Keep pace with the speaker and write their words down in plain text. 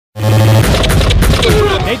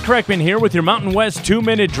Kreckman here with your Mountain West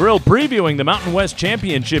 2-minute drill previewing the Mountain West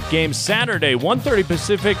Championship game Saturday, 1:30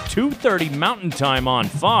 Pacific, 2:30 Mountain Time on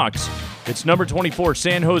Fox. It's number 24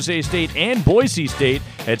 San Jose State and Boise State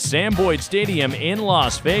at Sam Boyd Stadium in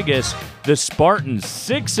Las Vegas. The Spartans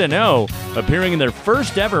 6-0, appearing in their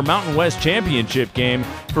first ever Mountain West Championship game.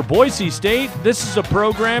 For Boise State, this is a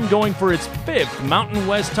program going for its 5th Mountain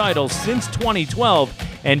West title since 2012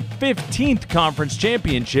 and 15th conference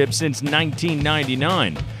championship since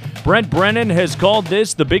 1999. Brent Brennan has called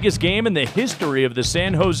this the biggest game in the history of the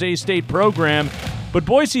San Jose State program. But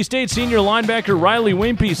Boise State senior linebacker Riley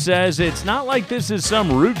Wimpy says it's not like this is some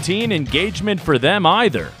routine engagement for them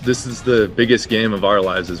either. This is the biggest game of our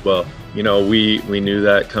lives as well. You know, we knew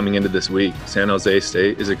that coming into this week. San Jose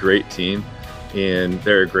State is a great team, and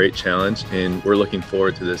they're a great challenge, and we're looking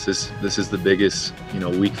forward to this. This is the biggest,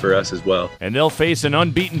 week for us as well. And they'll face an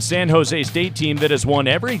unbeaten San Jose State team that has won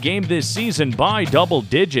every game this season by double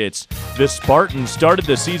digits. The Spartans started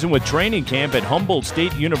the season with training camp at Humboldt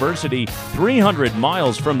State University, 300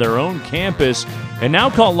 miles from their own campus, and now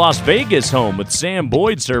call Las Vegas home, with Sam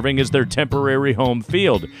Boyd serving as their temporary home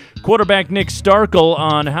field. Quarterback Nick Starkel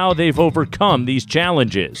on how they've overcome these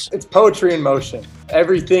challenges. It's poetry in motion.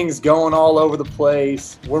 Everything's going all over the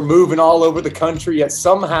place. We're moving all over the country, yet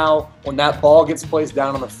somehow when that ball gets placed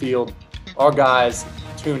down on the field, our guys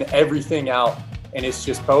tune everything out, and it's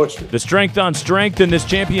just poetry. The strength on strength in this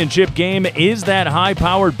championship game is that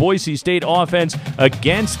high-powered Boise State offense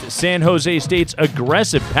against San Jose State's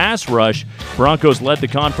aggressive pass rush. Broncos led the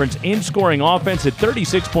conference in scoring offense at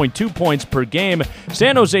 36.2 points per game.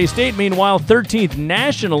 San Jose State, meanwhile, 13th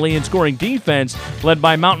nationally in scoring defense, led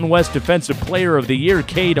by Mountain West Defensive Player of the Year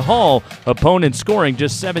Cade Hall, opponents scoring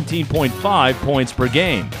just 17.5 points per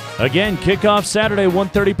game. Again, kickoff Saturday,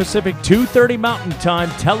 1:30 Pacific, 2:30 Mountain Time,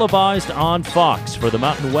 televised on Fox. For the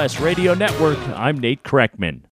Mountain West Radio Network, I'm Nate Kreckman.